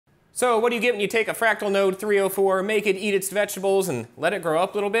So what do you get when you take a Fractal Node 304, make it eat its vegetables, and let it grow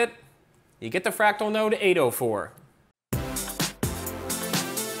up a little bit? You get the Fractal Node 804.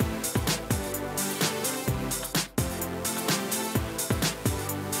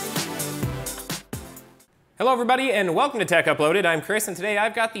 Hello everybody and welcome to Tech Uploaded. I'm Chris and today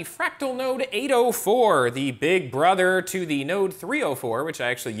I've got the Fractal Node 804, the big brother to the Node 304, which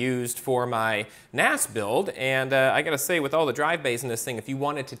I actually used for my NAS build. And I gotta say, with all the drive bays in this thing, if you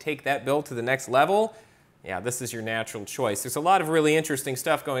wanted to take that build to the next level, yeah, this is your natural choice. There's a lot of really interesting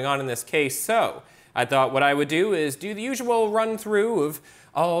stuff going on in this case, so I thought what I would do is do the usual run through of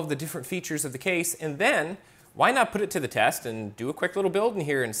all of the different features of the case, and then why not put it to the test and do a quick little build in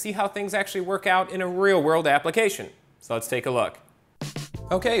here and see how things actually work out in a real-world application. So let's take a look.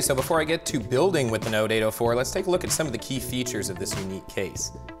 Okay, so before I get to building with the Node 804, let's take a look at some of the key features of this unique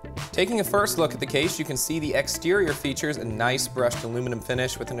case. Taking a first look at the case, you can see the exterior features a nice brushed aluminum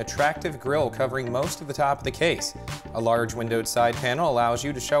finish with an attractive grille covering most of the top of the case. A large windowed side panel allows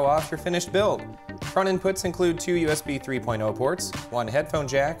you to show off your finished build. Front inputs include two USB 3.0 ports, one headphone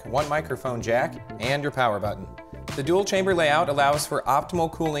jack, one microphone jack, and your power button. The dual chamber layout allows for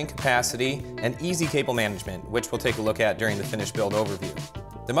optimal cooling capacity and easy cable management, which we'll take a look at during the finished build overview.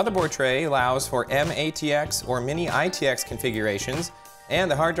 The motherboard tray allows for M-ATX or Mini ITX configurations, and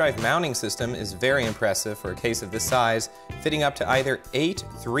the hard drive mounting system is very impressive for a case of this size, fitting up to either 8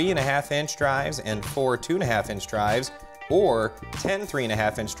 3.5-inch drives and 4 2.5-inch drives, or 10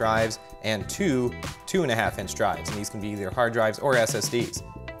 3.5-inch drives and 2 2.5-inch drives, and these can be either hard drives or SSDs.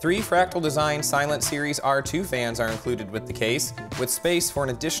 3 Fractal Design Silent Series R2 fans are included with the case, with space for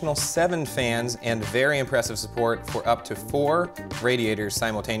an additional 7 fans and very impressive support for up to 4 radiators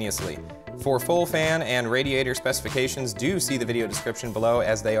simultaneously. For full fan and radiator specifications, do see the video description below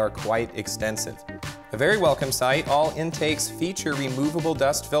as they are quite extensive. A very welcome sight, all intakes feature removable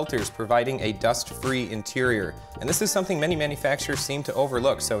dust filters providing a dust-free interior. And this is something many manufacturers seem to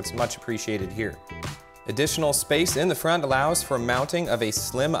overlook, so it's much appreciated here. Additional space in the front allows for mounting of a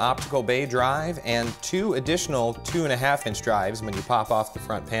slim optical bay drive and 2 additional 2.5-inch drives when you pop off the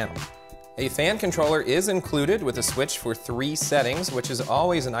front panel. A fan controller is included with a switch for 3 settings, which is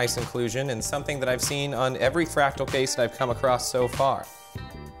always a nice inclusion and something that I've seen on every Fractal case that I've come across so far.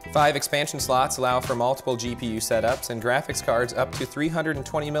 5 expansion slots allow for multiple GPU setups, and graphics cards up to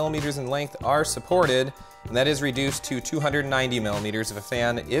 320mm in length are supported, and that is reduced to 290mm if a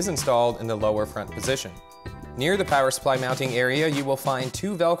fan is installed in the lower front position. Near the power supply mounting area, you will find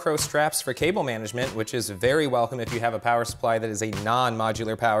 2 Velcro straps for cable management, which is very welcome if you have a power supply that is a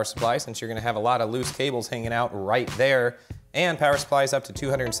non-modular power supply, since you're going to have a lot of loose cables hanging out right there, and power supplies up to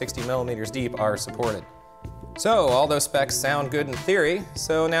 260mm deep are supported. So all those specs sound good in theory,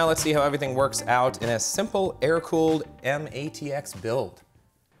 so now let's see how everything works out in a simple air-cooled M-ATX build.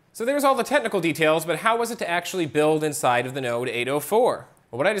 So there's all the technical details, but how was it to actually build inside of the Node 804?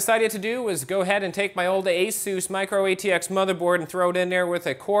 Well, what I decided to do was go ahead and take my old Asus Micro ATX motherboard and throw it in there with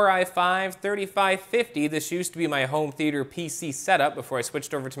a Core i5-3550. This used to be my home theater PC setup before I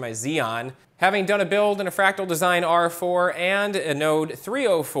switched over to my Xeon. Having done a build in a Fractal Design R4 and a Node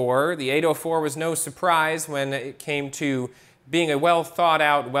 304, the 804 was no surprise when it came to being a well thought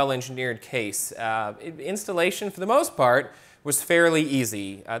out, well engineered case. Installation, for the most part, was fairly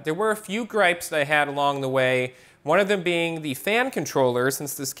easy. There were a few gripes that I had along the way. One of them being the fan controller.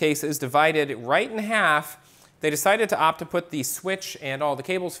 Since this case is divided right in half, they decided to opt to put the switch and all the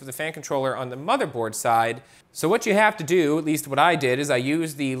cables for the fan controller on the motherboard side. So what you have to do, at least what I did, is I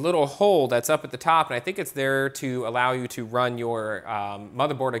used the little hole that's up at the top, and I think it's there to allow you to run your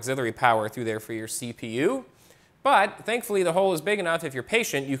motherboard auxiliary power through there for your CPU. But thankfully the hole is big enough, if you're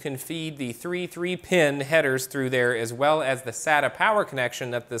patient, you can feed the 3 3-pin headers through there, as well as the SATA power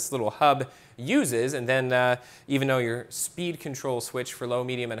connection that this little hub uses. And then even though your speed control switch for low,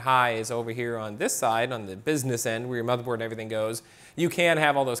 medium, and high is over here on this side, on the business end where your motherboard and everything goes, you can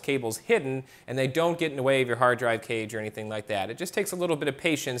have all those cables hidden and they don't get in the way of your hard drive cage or anything like that. It just takes a little bit of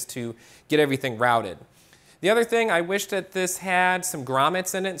patience to get everything routed. The other thing, I wish that this had some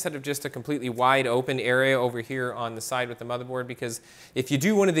grommets in it instead of just a completely wide open area over here on the side with the motherboard, because if you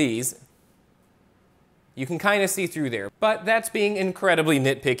do one of these, you can kind of see through there. But that's being incredibly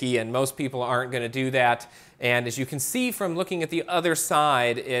nitpicky, and most people aren't going to do that. And as you can see from looking at the other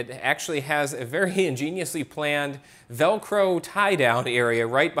side, it actually has a very ingeniously planned Velcro tie-down area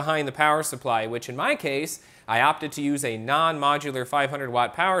right behind the power supply, which in my case, I opted to use a non-modular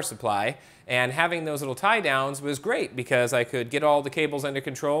 500-watt power supply. And having those little tie downs was great because I could get all the cables under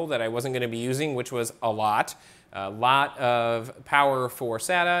control that I wasn't going to be using, which was a lot. a lot of power for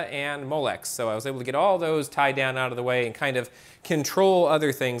SATA and Molex. So I was able to get all those tied down out of the way and kind of control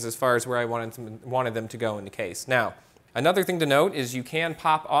other things as far as where I wanted them to go in the case. Now, another thing to note is you can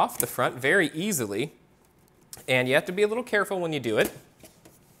pop off the front very easily, and you have to be a little careful when you do it,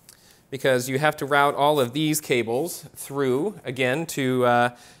 because you have to route all of these cables through, again,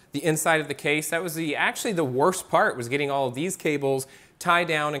 to the inside of the case. That was actually the worst part, was getting all of these cables tied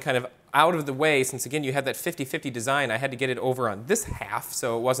down and kind of out of the way, since again you had that 50-50 design. I had to get it over on this half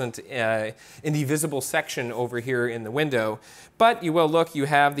so it wasn't in the visible section over here in the window. But you will look, you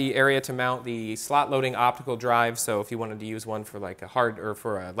have the area to mount the slot loading optical drive, so if you wanted to use one for like a hard or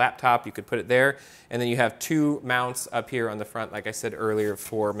for a laptop, you could put it there. And then you have two mounts up here on the front, like I said earlier,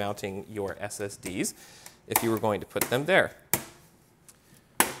 for mounting your SSDs if you were going to put them there.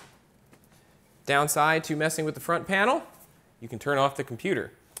 Downside to messing with the front panel, you can turn off the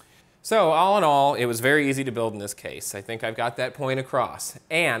computer. So all in all, it was very easy to build in this case. I think I've got that point across.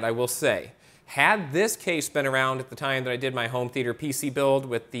 And I will say, had this case been around at the time that I did my home theater PC build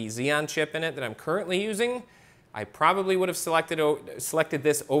with the Xeon chip in it that I'm currently using, I probably would have selected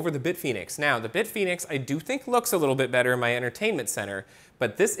this over the BitPhoenix. Now, the BitPhoenix I do think looks a little bit better in my entertainment center,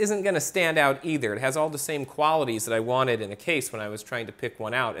 but this isn't going to stand out either. It has all the same qualities that I wanted in a case when I was trying to pick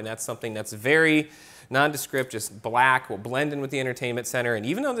one out, and that's something that's very nondescript, just black, will blend in with the entertainment center. And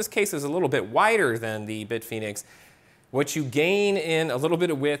even though this case is a little bit wider than the BitPhoenix, what you gain in a little bit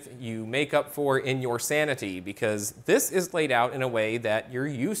of width, you make up for in your sanity, because this is laid out in a way that you're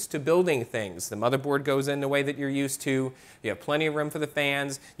used to building things. The motherboard goes in the way that you're used to. You have plenty of room for the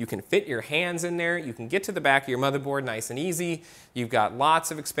fans. You can fit your hands in there. You can get to the back of your motherboard nice and easy. You've got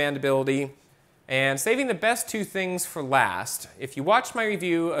lots of expandability. And saving the best two things for last, if you watched my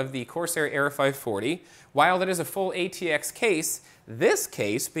review of the Corsair Air 540, while that is a full ATX case, this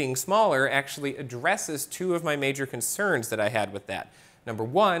case, being smaller, actually addresses two of my major concerns that I had with that. Number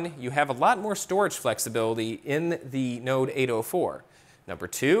one, you have a lot more storage flexibility in the Node 804. Number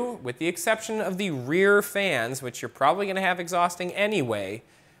two, with the exception of the rear fans, which you're probably going to have exhausting anyway,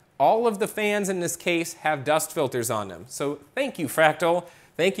 all of the fans in this case have dust filters on them. So thank you, Fractal.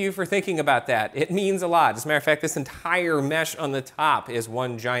 Thank you for thinking about that. It means a lot. As a matter of fact, this entire mesh on the top is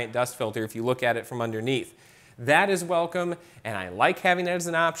one giant dust filter if you look at it from underneath. That is welcome, and I like having that as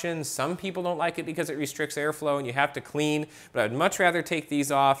an option. Some people don't like it because it restricts airflow and you have to clean, but I'd much rather take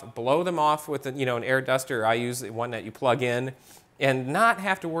these off, blow them off with an air duster. I use one that you plug in, and not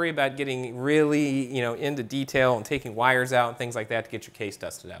have to worry about getting really into detail and taking wires out and things like that to get your case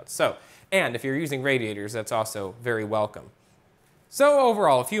dusted out. So, and if you're using radiators, that's also very welcome. So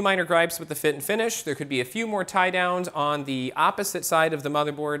overall, a few minor gripes with the fit and finish. There could be a few more tie downs on the opposite side of the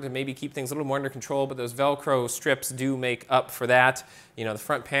motherboard to maybe keep things a little more under control, but those Velcro strips do make up for that. The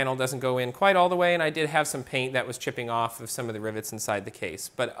front panel doesn't go in quite all the way, and I did have some paint that was chipping off of some of the rivets inside the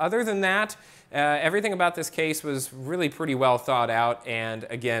case. But other than that, everything about this case was really pretty well thought out, and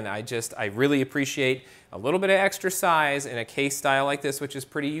again, I really appreciate a little bit of extra size in a case style like this, which is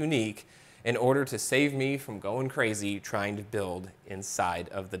pretty unique, in order to save me from going crazy trying to build inside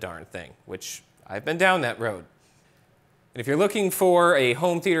of the darn thing, which I've been down that road. And if you're looking for a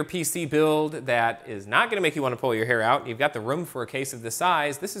home theater PC build that is not going to make you want to pull your hair out, and you've got the room for a case of this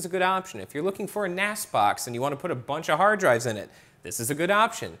size, this is a good option. If you're looking for a NAS box and you want to put a bunch of hard drives in it, this is a good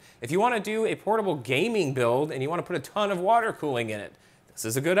option. If you want to do a portable gaming build and you want to put a ton of water cooling in it, this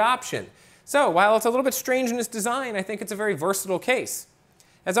is a good option. So while it's a little bit strange in its design, I think it's a very versatile case.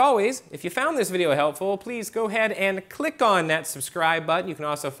 As always, if you found this video helpful, please go ahead and click on that subscribe button. You can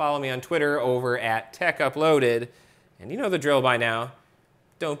also follow me on Twitter over at TechUploaded. And you know the drill by now.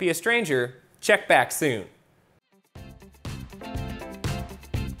 Don't be a stranger. Check back soon.